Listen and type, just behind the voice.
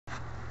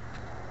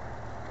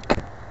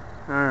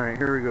Alright,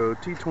 here we go.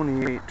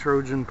 T-28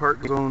 Trojan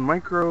Park Zone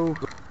Micro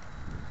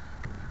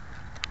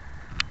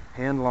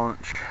hand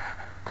launch.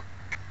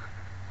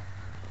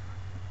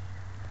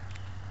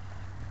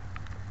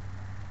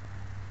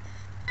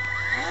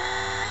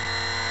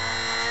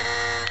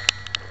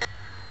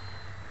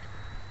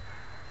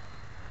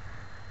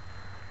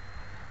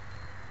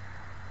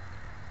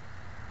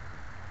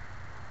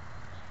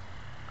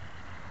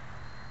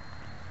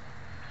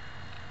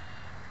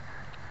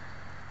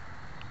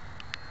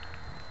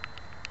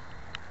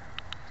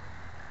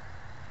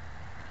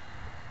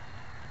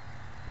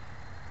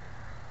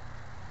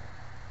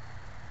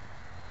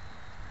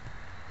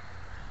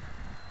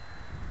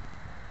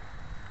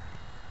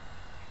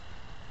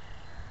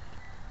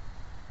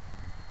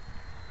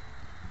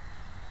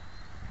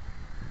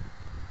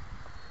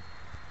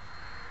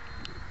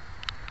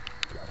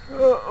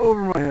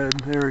 Over my head.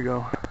 There we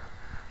go.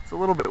 It's a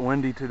little bit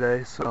windy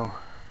today, so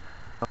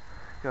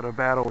gotta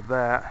battle with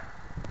that.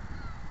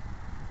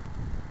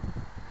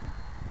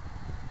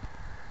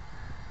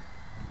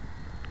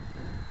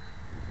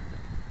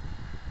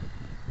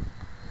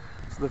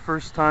 It's the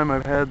first time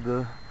I've had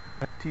the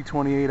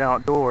T-28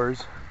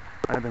 outdoors.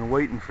 I've been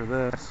waiting for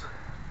this.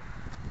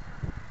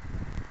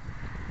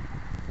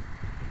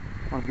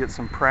 I want to get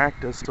some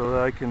practice so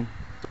that I can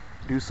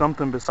do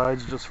something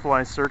besides just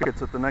fly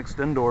circuits at the next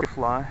indoor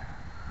fly.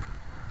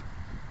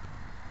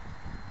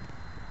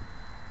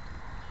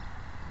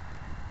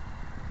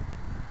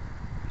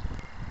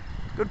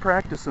 Good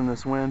practice in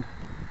this wind.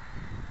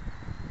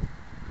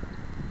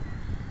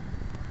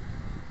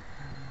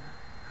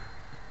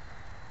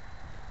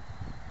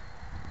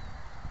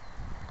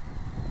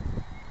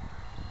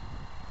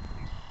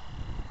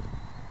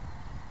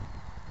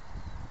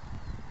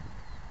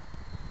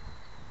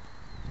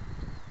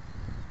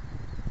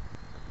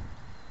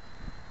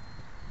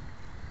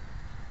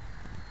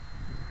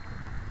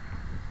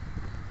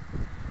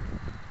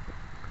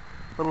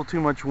 A little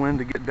too much wind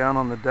to get down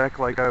on the deck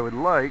like I would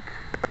like,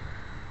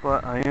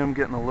 but I am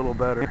getting a little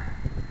better.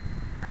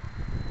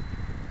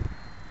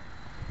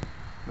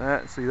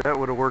 That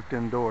would have worked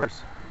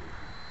indoors.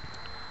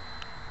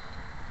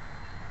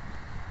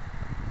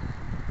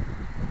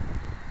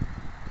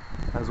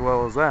 As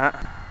well as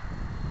that.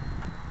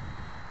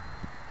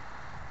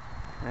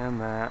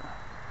 And that.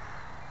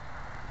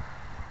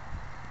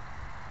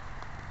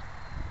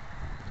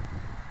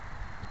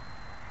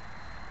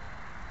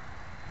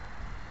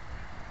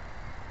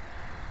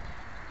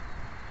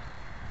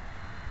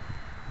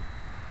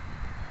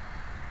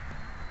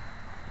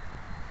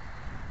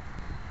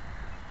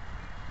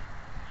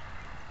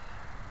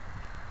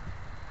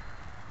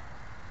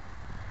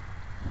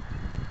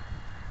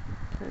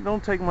 It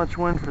don't take much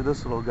wind for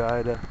this little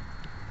guy to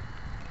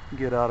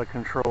get out of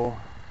control.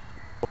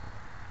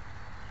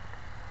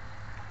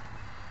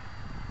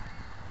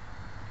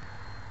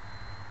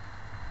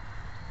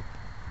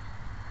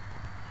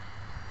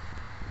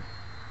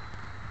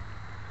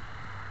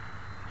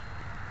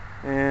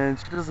 And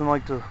she doesn't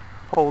like to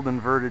hold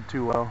inverted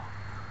too well.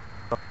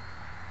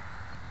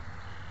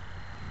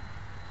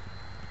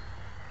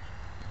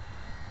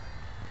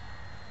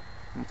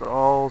 That's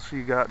all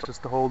she got,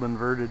 just to hold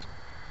inverted.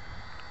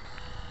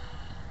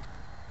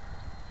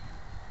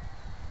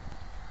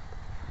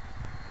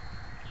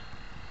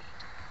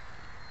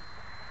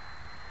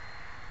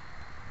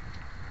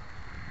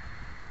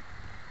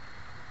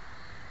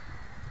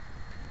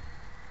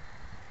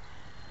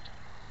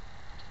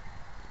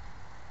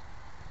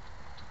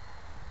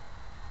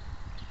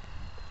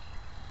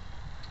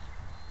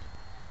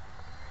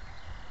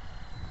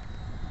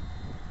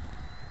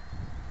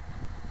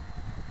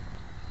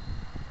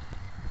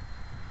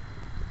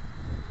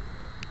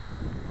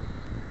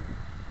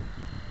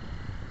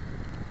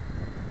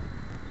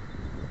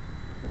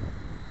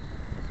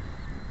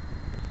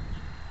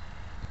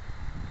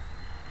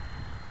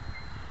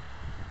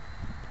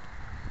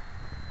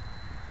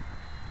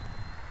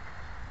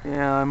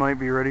 Yeah, I might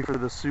be ready for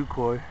the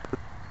Sukhoi.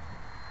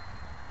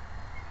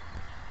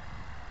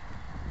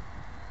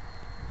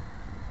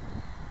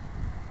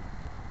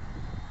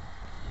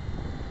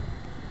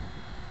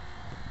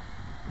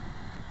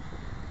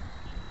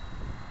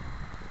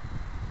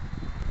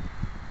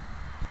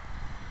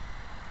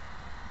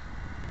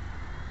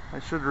 I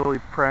should really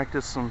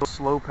practice some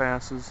slow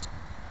passes.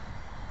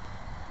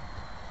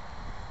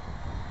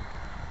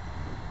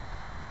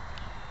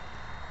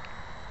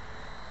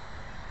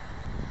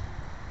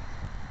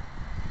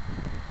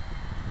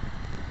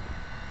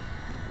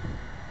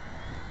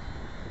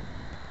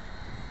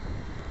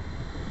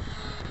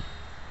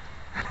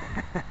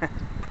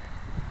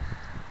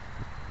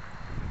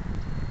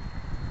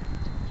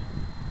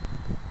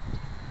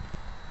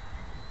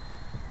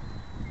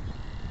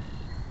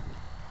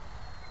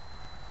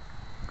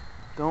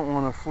 Don't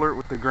want to flirt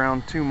with the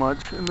ground too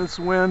much in this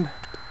wind.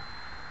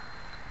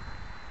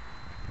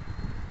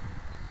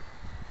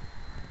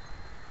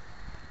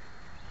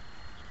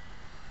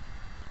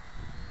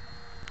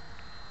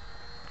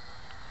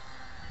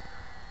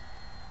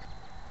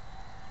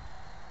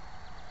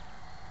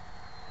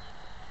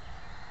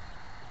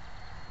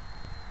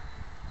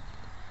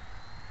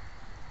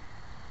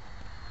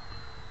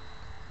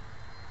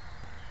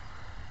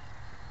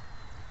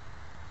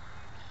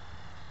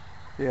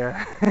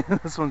 Yeah,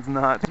 this one's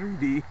not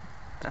 3D.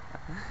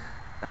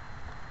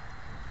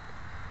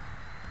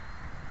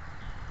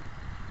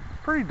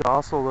 Pretty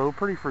docile though,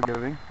 pretty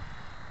forgiving.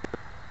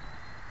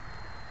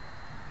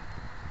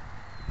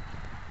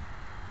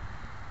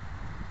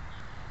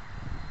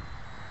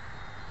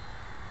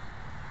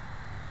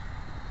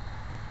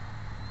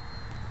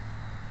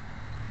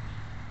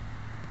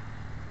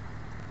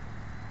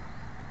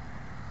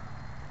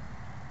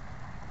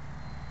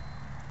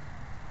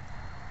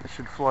 I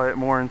should fly it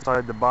more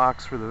inside the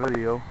box for the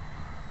video.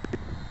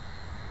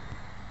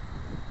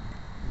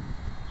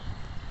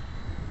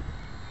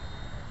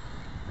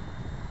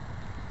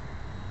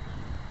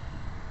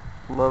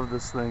 Love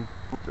this thing.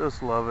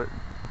 Just love it.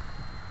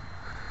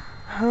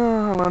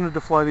 I wanted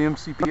to fly the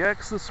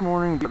MCPX this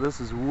morning, but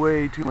this is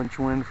way too much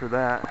wind for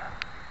that.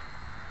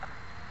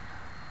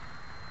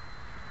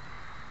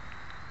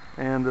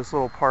 And this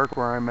little park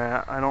where I'm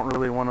at, I don't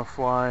really want to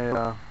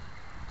fly,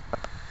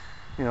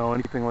 you know,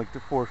 anything like the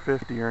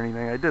 450 or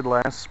anything. I did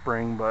last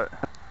spring, but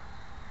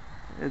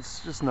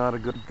it's just not a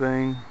good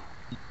thing.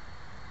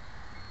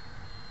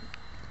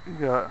 You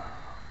got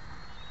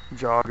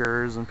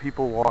joggers and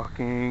people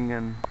walking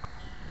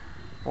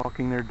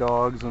their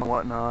dogs and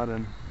whatnot,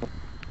 and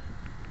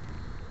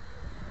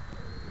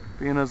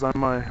being as I'm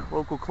my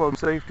local club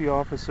safety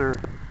officer,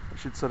 I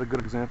should set a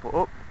good example.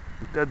 Oh,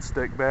 dead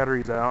stick,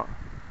 battery's out.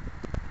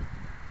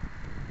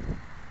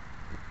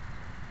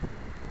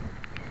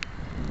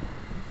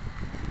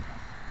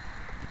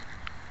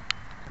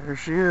 There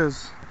she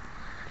is.